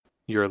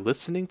You're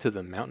listening to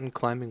the Mountain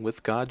Climbing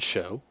with God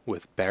show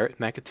with Barrett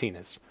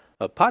Macatinas,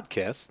 a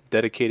podcast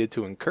dedicated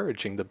to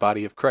encouraging the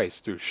body of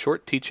Christ through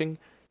short teaching,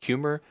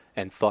 humor,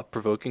 and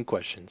thought-provoking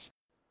questions.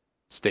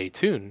 Stay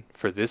tuned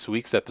for this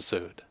week's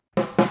episode.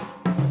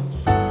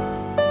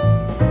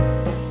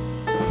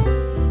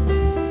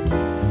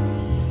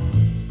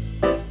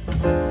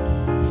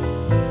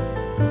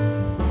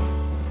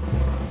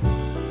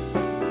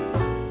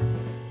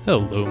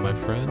 Hello, my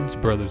friends,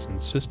 brothers, and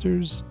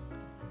sisters.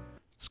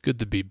 It's good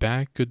to be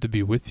back, good to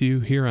be with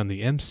you here on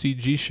the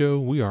MCG show.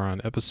 We are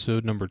on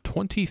episode number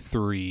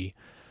 23,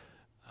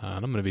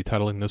 and I'm going to be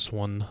titling this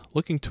one,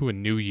 Looking to a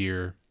New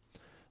Year.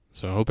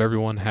 So I hope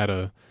everyone had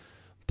a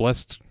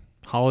blessed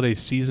holiday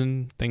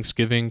season,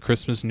 Thanksgiving,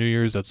 Christmas, New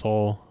Year's. That's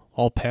all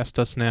past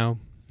us now.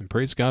 And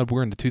praise God,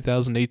 we're into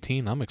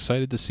 2018. I'm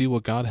excited to see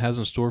what God has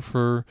in store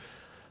for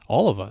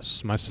all of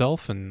us,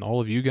 myself and all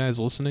of you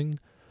guys listening.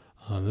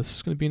 This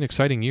is going to be an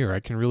exciting year. I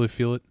can really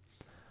feel it.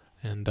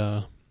 And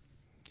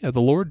the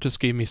Lord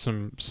just gave me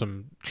some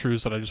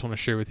truths that I just want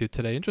to share with you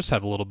today and just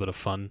have a little bit of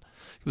fun.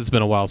 It's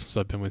been a while since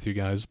I've been with you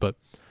guys, but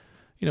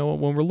you know,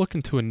 when we're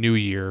looking to a new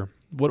year,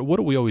 what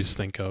do we always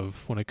think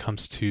of when it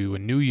comes to a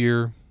new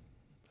year?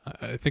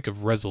 I think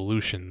of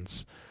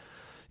resolutions.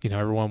 You know,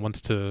 everyone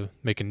wants to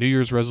make a New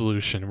Year's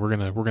resolution. We're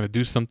gonna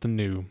do something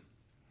new.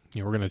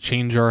 You know, we're gonna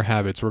change our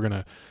habits. We're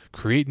gonna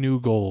create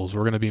new goals.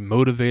 We're gonna be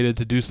motivated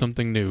to do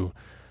something new.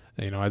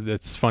 You know,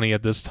 it's funny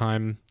at this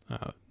time.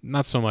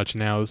 Not so much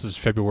now. This is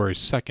February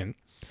 2nd,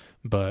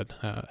 but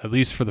at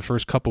least for the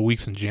first couple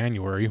weeks in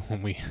January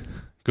when we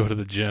go to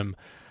the gym,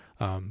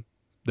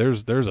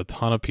 there's a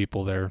ton of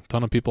people there, a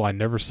ton of people I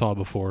never saw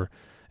before,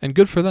 and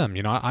good for them.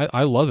 You know,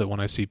 I love it when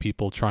I see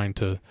people trying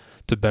to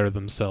better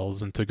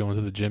themselves and to go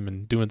into the gym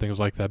and doing things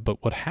like that.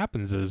 But what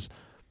happens is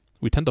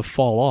we tend to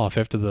fall off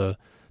after the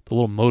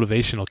little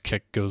motivational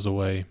kick goes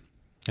away,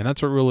 and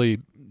that's what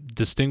really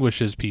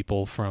distinguishes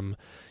people from,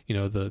 you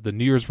know, the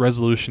New Year's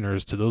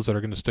resolutioners to those that are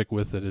going to stick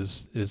with it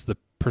is the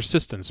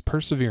persistence,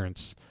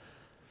 perseverance.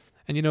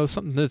 And you know,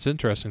 something that's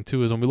interesting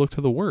too is when we look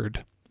to the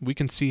Word, we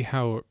can see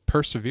how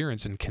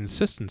perseverance and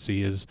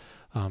consistency is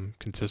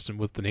consistent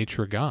with the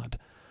nature of God.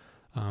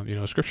 You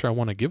know, a scripture I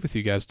want to give with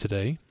you guys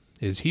today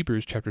is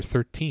Hebrews chapter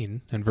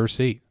 13 and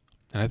verse 8.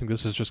 And I think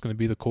this is just going to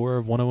be the core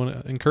of what I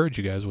want to encourage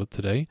you guys with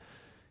today.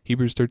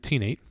 Hebrews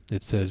 13:8.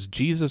 It says,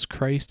 Jesus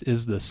Christ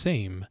is the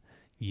same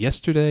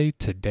yesterday,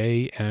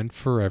 today, and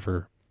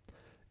forever.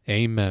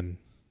 Amen.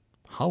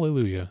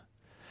 Hallelujah.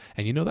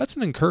 And you know, that's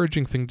an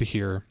encouraging thing to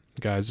hear,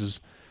 guys,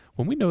 is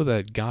when we know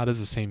that God is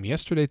the same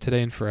yesterday,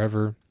 today, and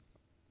forever,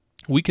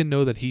 we can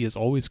know that he is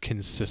always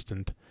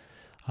consistent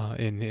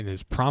in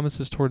his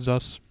promises towards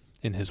us,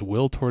 in his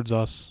will towards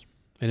us,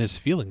 in his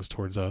feelings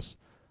towards us.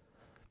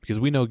 Because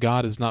we know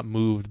God is not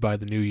moved by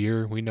the new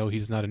year. We know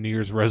he's not a New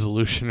Year's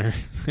resolutioner.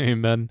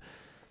 Amen.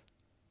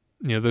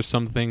 You know, there's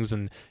some things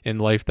in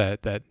life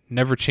that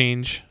never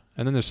change,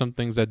 and then there's some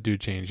things that do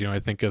change. You know, I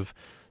think of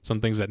some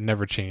things that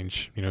never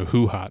change. You know,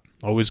 Who Hot,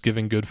 always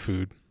giving good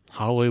food.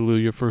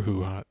 Hallelujah for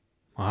Who Hot.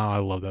 Wow, I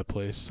love that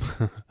place.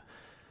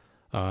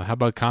 How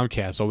about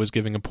Comcast, always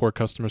giving a poor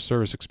customer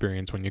service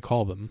experience when you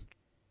call them?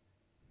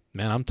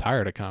 Man, I'm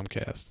tired of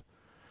Comcast.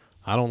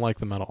 I don't like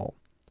them at all.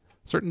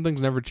 Certain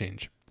things never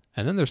change.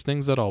 And then there's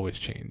things that always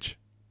change.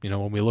 You know,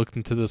 when we look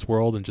into this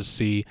world and just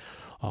see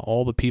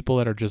all the people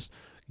that are just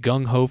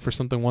gung-ho for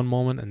something one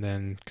moment and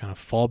then kind of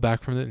fall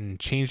back from it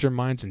and change their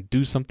minds and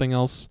do something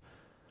else.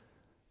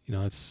 You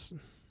know,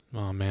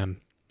 oh man,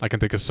 I can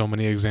think of so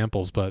many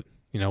examples, but,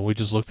 you know, we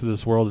just look to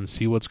this world and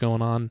see what's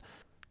going on.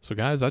 So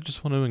guys, I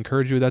just want to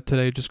encourage you with that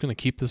today. Just going to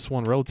keep this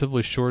one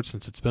relatively short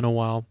since it's been a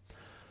while.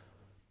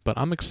 But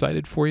I'm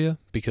excited for you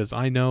because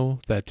I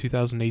know that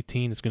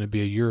 2018 is going to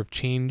be a year of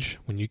change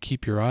when you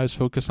keep your eyes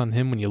focused on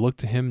him, when you look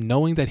to him,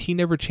 knowing that he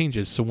never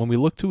changes. So when we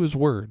look to his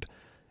word,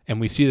 and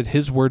we see that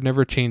his word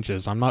never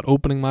changes. I'm not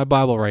opening my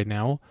Bible right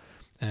now.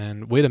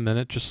 And wait a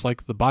minute, just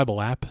like the Bible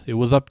app, it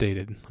was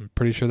updated. I'm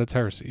pretty sure that's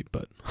heresy,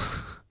 but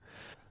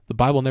the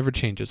Bible never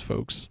changes,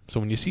 folks. So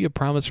when you see a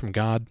promise from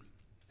God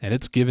and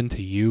it's given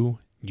to you,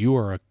 you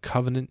are a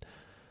covenant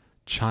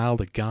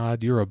child of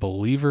God. You're a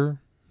believer.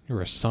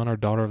 You're a son or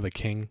daughter of the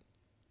King.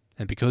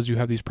 And because you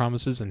have these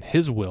promises and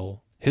his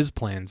will, his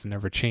plans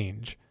never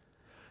change,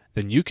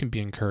 then you can be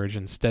encouraged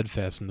and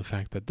steadfast in the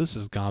fact that this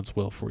is God's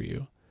will for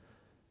you.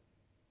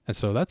 And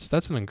so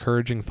that's an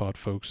encouraging thought,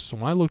 folks. So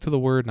when I look to the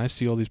Word and I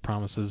see all these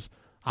promises,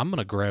 I'm going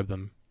to grab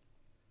them.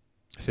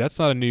 See, that's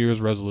not a New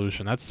Year's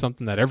resolution. That's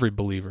something that every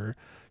believer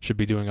should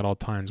be doing at all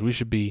times. We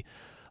should be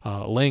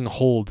laying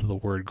hold to the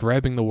Word,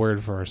 grabbing the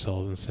Word for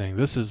ourselves and saying,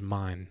 this is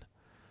mine.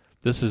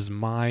 This is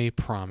my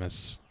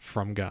promise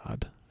from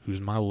God,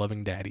 who's my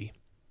loving daddy.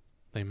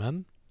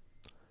 Amen?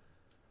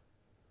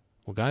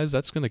 Well, guys,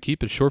 that's going to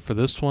keep it short for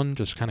this one,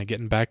 just kind of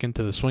getting back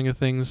into the swing of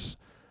things.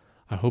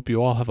 I hope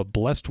you all have a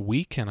blessed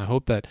week, and I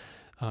hope that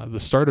the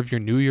start of your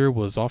new year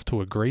was off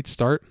to a great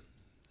start,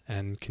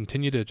 and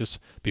continue to just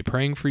be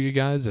praying for you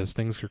guys as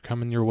things are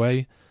coming your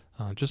way.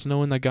 Just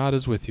knowing that God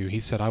is with you. He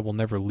said, I will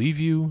never leave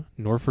you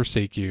nor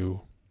forsake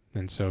you.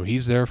 And so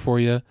he's there for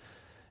you.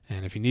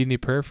 And if you need any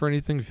prayer for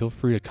anything, feel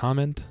free to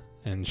comment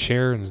and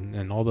share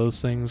and all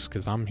those things,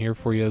 because I'm here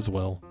for you as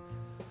well.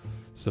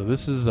 So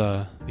this is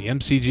the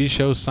MCG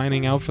show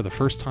signing out for the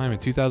first time in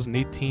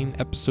 2018,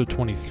 episode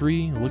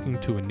 23, looking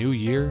to a new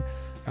year.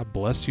 God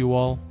bless you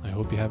all. I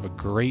hope you have a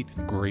great,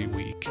 great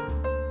week.